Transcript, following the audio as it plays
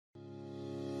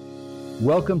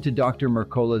Welcome to Dr.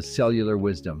 Mercola's Cellular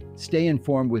Wisdom. Stay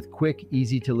informed with quick,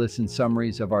 easy-to-listen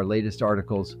summaries of our latest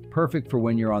articles, perfect for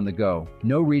when you're on the go.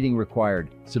 No reading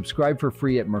required. Subscribe for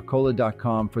free at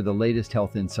Mercola.com for the latest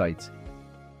health insights.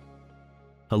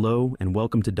 Hello, and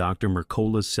welcome to Dr.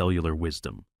 Mercola's Cellular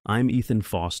Wisdom. I'm Ethan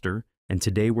Foster, and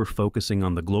today we're focusing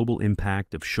on the global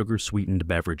impact of sugar-sweetened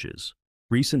beverages.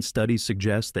 Recent studies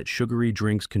suggest that sugary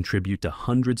drinks contribute to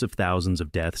hundreds of thousands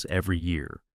of deaths every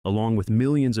year, along with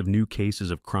millions of new cases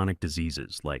of chronic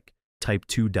diseases like type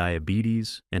 2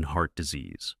 diabetes and heart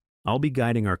disease. I'll be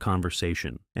guiding our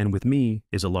conversation, and with me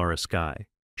is Alara Sky.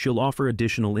 She'll offer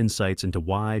additional insights into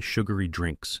why sugary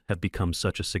drinks have become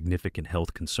such a significant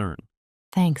health concern.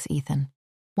 Thanks, Ethan.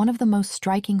 One of the most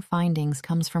striking findings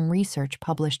comes from research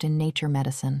published in Nature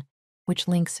Medicine, which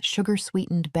links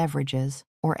sugar-sweetened beverages,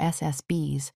 or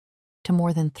SSBs, to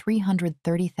more than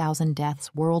 330,000 deaths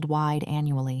worldwide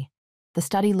annually. The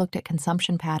study looked at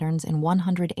consumption patterns in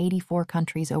 184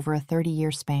 countries over a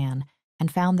 30-year span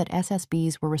and found that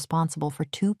SSBs were responsible for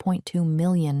 2.2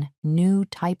 million new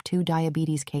type 2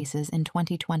 diabetes cases in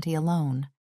 2020 alone,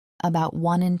 about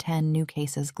 1 in 10 new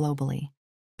cases globally.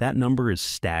 That number is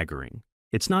staggering.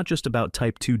 It's not just about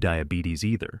type 2 diabetes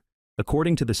either.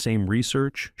 According to the same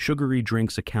research, sugary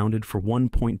drinks accounted for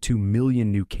 1.2 million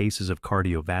new cases of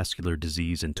cardiovascular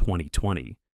disease in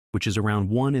 2020, which is around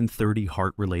 1 in 30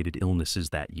 heart-related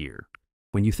illnesses that year.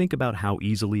 When you think about how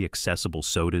easily accessible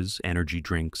sodas, energy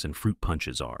drinks, and fruit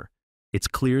punches are, it's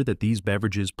clear that these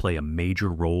beverages play a major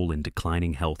role in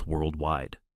declining health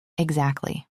worldwide.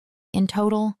 Exactly. In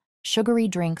total, sugary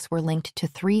drinks were linked to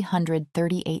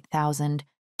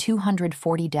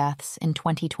 338,240 deaths in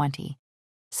 2020,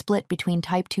 split between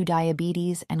type 2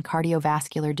 diabetes and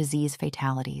cardiovascular disease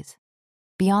fatalities.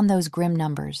 Beyond those grim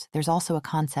numbers, there's also a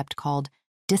concept called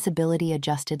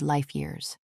disability-adjusted life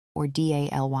years, or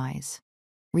DALYs.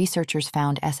 Researchers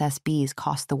found SSBs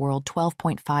cost the world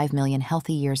 12.5 million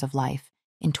healthy years of life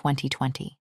in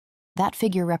 2020. That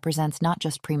figure represents not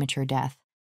just premature death,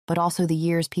 but also the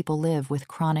years people live with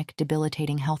chronic,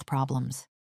 debilitating health problems.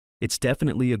 It's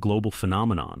definitely a global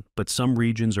phenomenon, but some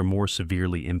regions are more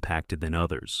severely impacted than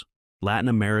others. Latin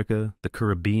America, the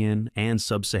Caribbean, and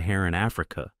sub-Saharan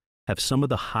Africa have some of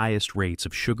the highest rates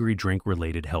of sugary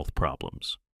drink-related health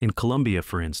problems. In Colombia,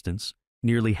 for instance,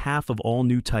 nearly half of all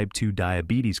new type 2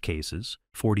 diabetes cases,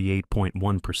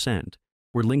 48.1%,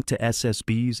 were linked to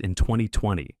SSBs in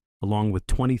 2020, along with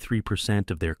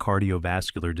 23% of their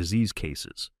cardiovascular disease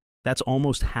cases. That's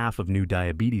almost half of new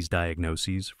diabetes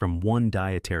diagnoses from one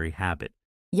dietary habit.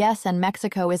 Yes, and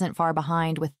Mexico isn't far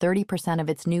behind, with 30% of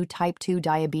its new type 2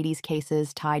 diabetes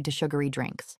cases tied to sugary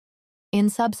drinks. In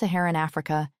sub-Saharan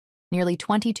Africa, nearly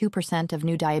 22% of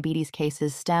new diabetes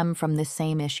cases stem from this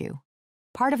same issue.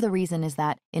 Part of the reason is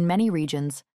that, in many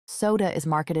regions, soda is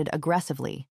marketed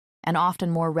aggressively and often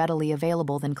more readily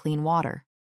available than clean water.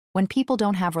 When people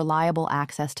don't have reliable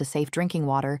access to safe drinking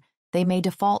water, they may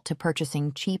default to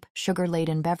purchasing cheap,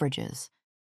 sugar-laden beverages.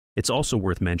 It's also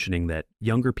worth mentioning that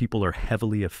younger people are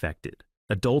heavily affected.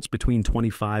 Adults between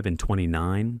 25 and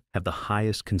 29 have the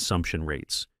highest consumption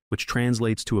rates, which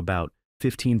translates to about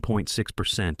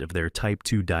 15.6% of their type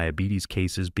 2 diabetes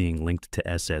cases being linked to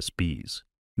SSBs.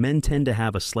 Men tend to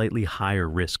have a slightly higher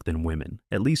risk than women,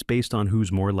 at least based on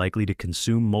who's more likely to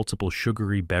consume multiple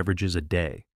sugary beverages a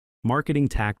day. Marketing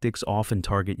tactics often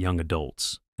target young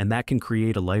adults, and that can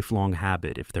create a lifelong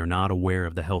habit if they're not aware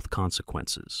of the health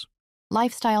consequences.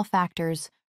 Lifestyle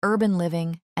factors, urban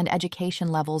living, and education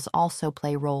levels also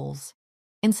play roles.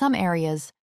 In some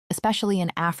areas, especially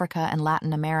in Africa and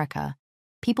Latin America,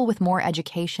 people with more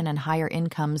education and higher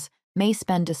incomes may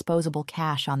spend disposable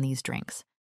cash on these drinks,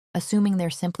 assuming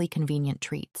they're simply convenient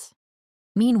treats.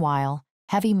 Meanwhile,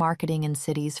 heavy marketing in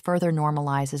cities further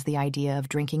normalizes the idea of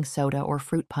drinking soda or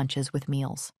fruit punches with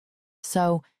meals.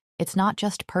 So, it's not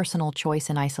just personal choice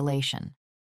in isolation.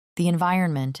 The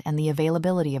environment and the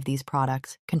availability of these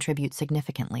products contribute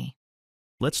significantly.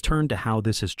 Let's turn to how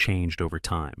this has changed over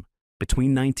time.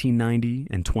 Between 1990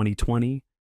 and 2020,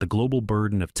 the global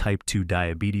burden of type 2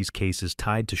 diabetes cases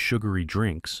tied to sugary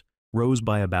drinks rose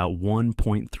by about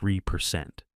 1.3%.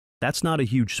 That's not a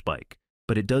huge spike,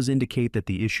 but it does indicate that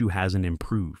the issue hasn't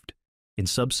improved. In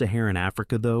sub-Saharan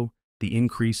Africa, though, the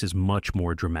increase is much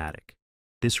more dramatic.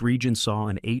 This region saw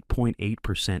an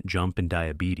 8.8% jump in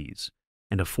diabetes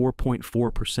and a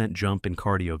 4.4% jump in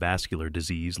cardiovascular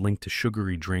disease linked to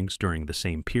sugary drinks during the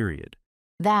same period.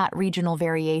 That regional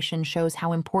variation shows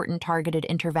how important targeted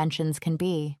interventions can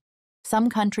be. Some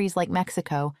countries, like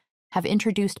Mexico, have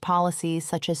introduced policies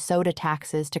such as soda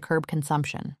taxes to curb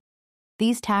consumption.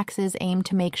 These taxes aim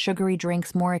to make sugary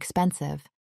drinks more expensive,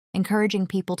 encouraging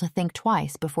people to think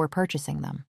twice before purchasing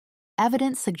them.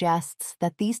 Evidence suggests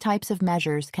that these types of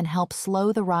measures can help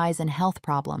slow the rise in health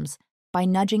problems by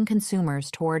nudging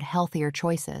consumers toward healthier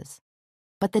choices.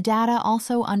 But the data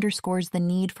also underscores the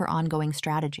need for ongoing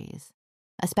strategies,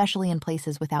 especially in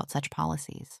places without such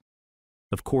policies.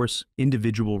 Of course,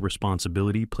 individual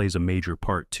responsibility plays a major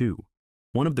part too.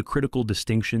 One of the critical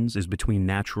distinctions is between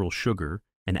natural sugar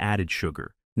and added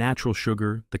sugar. Natural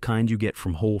sugar, the kind you get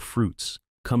from whole fruits,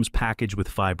 comes packaged with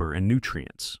fiber and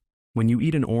nutrients. When you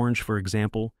eat an orange, for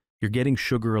example, you're getting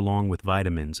sugar along with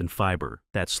vitamins and fiber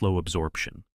that slow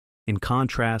absorption. In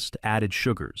contrast, added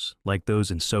sugars, like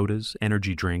those in sodas,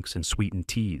 energy drinks, and sweetened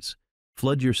teas,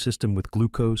 flood your system with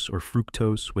glucose or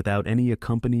fructose without any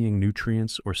accompanying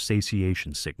nutrients or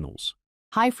satiation signals.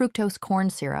 High fructose corn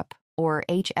syrup, or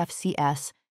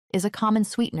HFCS, is a common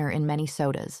sweetener in many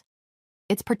sodas.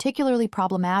 It's particularly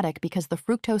problematic because the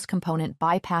fructose component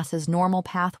bypasses normal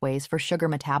pathways for sugar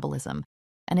metabolism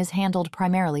and is handled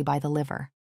primarily by the liver.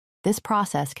 This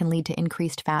process can lead to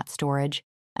increased fat storage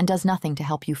and does nothing to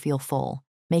help you feel full,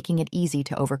 making it easy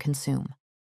to overconsume.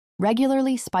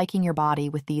 Regularly spiking your body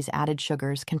with these added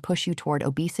sugars can push you toward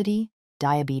obesity,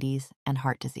 diabetes, and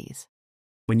heart disease.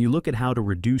 When you look at how to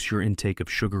reduce your intake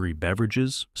of sugary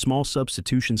beverages, small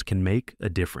substitutions can make a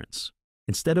difference.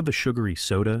 Instead of a sugary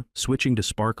soda, switching to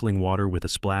sparkling water with a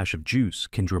splash of juice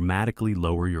can dramatically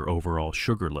lower your overall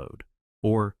sugar load.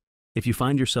 Or, if you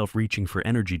find yourself reaching for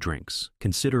energy drinks,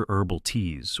 consider herbal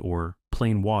teas or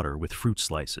plain water with fruit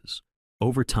slices.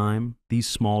 Over time, these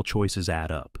small choices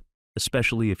add up,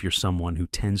 especially if you're someone who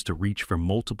tends to reach for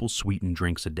multiple sweetened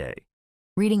drinks a day.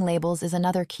 Reading labels is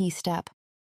another key step.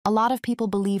 A lot of people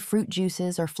believe fruit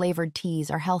juices or flavored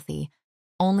teas are healthy,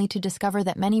 only to discover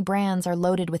that many brands are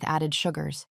loaded with added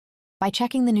sugars. By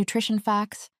checking the nutrition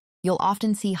facts, you'll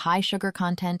often see high sugar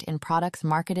content in products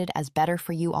marketed as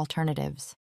better-for-you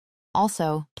alternatives.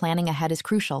 Also, planning ahead is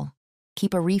crucial.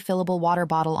 Keep a refillable water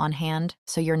bottle on hand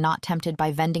so you're not tempted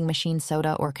by vending machine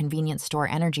soda or convenience store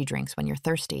energy drinks when you're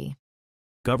thirsty.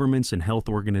 Governments and health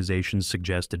organizations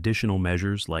suggest additional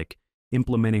measures like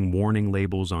implementing warning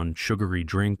labels on sugary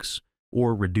drinks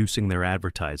or reducing their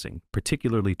advertising,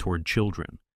 particularly toward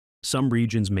children. Some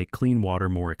regions make clean water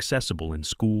more accessible in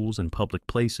schools and public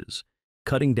places,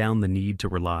 cutting down the need to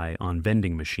rely on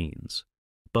vending machines.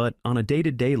 But on a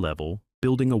day-to-day level,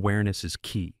 building awareness is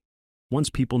key. Once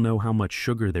people know how much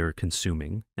sugar they're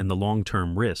consuming and the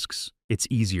long-term risks, it's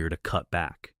easier to cut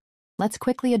back. Let's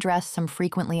quickly address some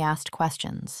frequently asked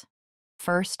questions.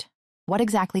 First, what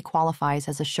exactly qualifies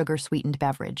as a sugar-sweetened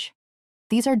beverage?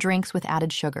 These are drinks with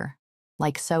added sugar,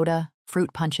 like soda,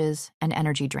 fruit punches, and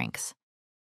energy drinks.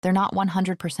 They're not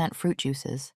 100% fruit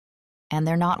juices, and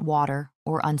they're not water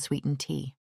or unsweetened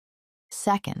tea.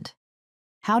 Second,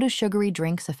 how do sugary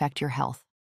drinks affect your health?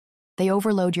 They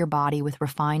overload your body with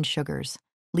refined sugars,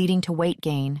 leading to weight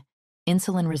gain,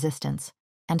 insulin resistance,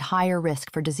 and higher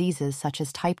risk for diseases such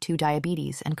as type 2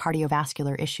 diabetes and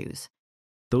cardiovascular issues.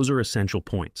 Those are essential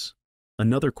points.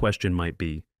 Another question might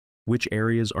be, which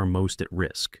areas are most at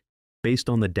risk? Based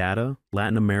on the data,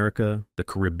 Latin America, the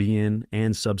Caribbean,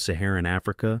 and Sub-Saharan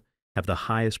Africa have the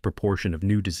highest proportion of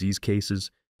new disease cases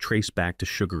traced back to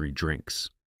sugary drinks.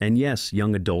 And yes,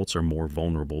 young adults are more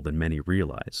vulnerable than many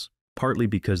realize, partly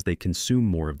because they consume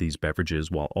more of these beverages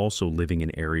while also living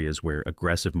in areas where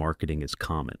aggressive marketing is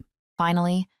common.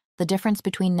 Finally, the difference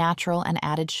between natural and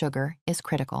added sugar is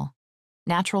critical.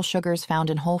 Natural sugars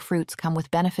found in whole fruits come with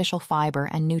beneficial fiber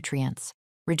and nutrients,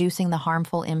 reducing the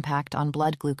harmful impact on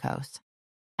blood glucose.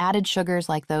 Added sugars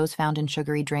like those found in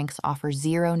sugary drinks offer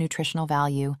zero nutritional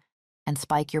value and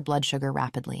spike your blood sugar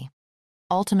rapidly.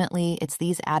 Ultimately, it's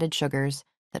these added sugars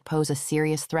that pose a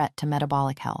serious threat to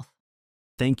metabolic health.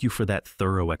 Thank you for that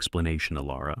thorough explanation,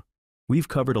 Alara. We've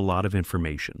covered a lot of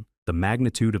information: the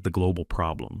magnitude of the global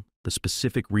problem, the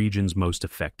specific regions most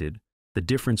affected, the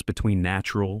difference between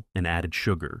natural and added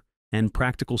sugar, and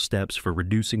practical steps for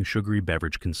reducing sugary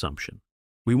beverage consumption.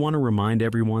 We want to remind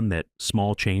everyone that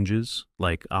small changes,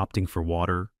 like opting for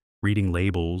water, reading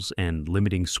labels, and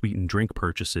limiting sweetened drink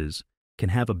purchases, can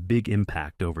have a big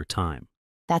impact over time.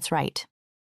 That's right.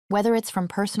 Whether it's from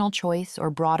personal choice or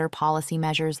broader policy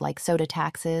measures like soda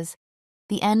taxes,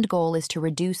 the end goal is to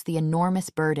reduce the enormous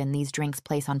burden these drinks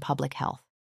place on public health.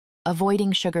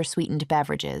 Avoiding sugar-sweetened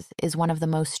beverages is one of the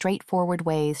most straightforward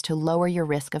ways to lower your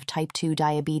risk of type 2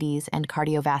 diabetes and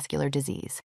cardiovascular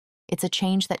disease. It's a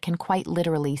change that can quite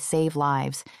literally save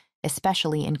lives,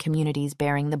 especially in communities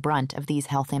bearing the brunt of these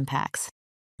health impacts.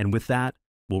 And with that,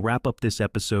 we'll wrap up this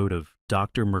episode of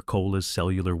Dr. Mercola's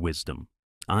Cellular Wisdom.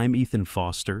 I'm Ethan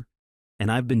Foster,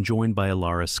 and I've been joined by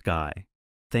Alara Skye.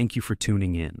 Thank you for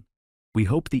tuning in. We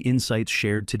hope the insights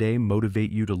shared today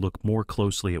motivate you to look more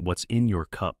closely at what's in your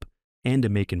cup and to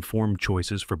make informed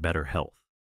choices for better health.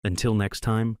 Until next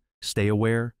time, stay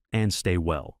aware and stay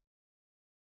well.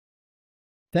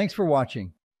 Thanks for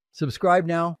watching. Subscribe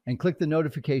now and click the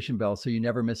notification bell so you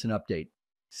never miss an update.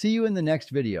 See you in the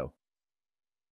next video.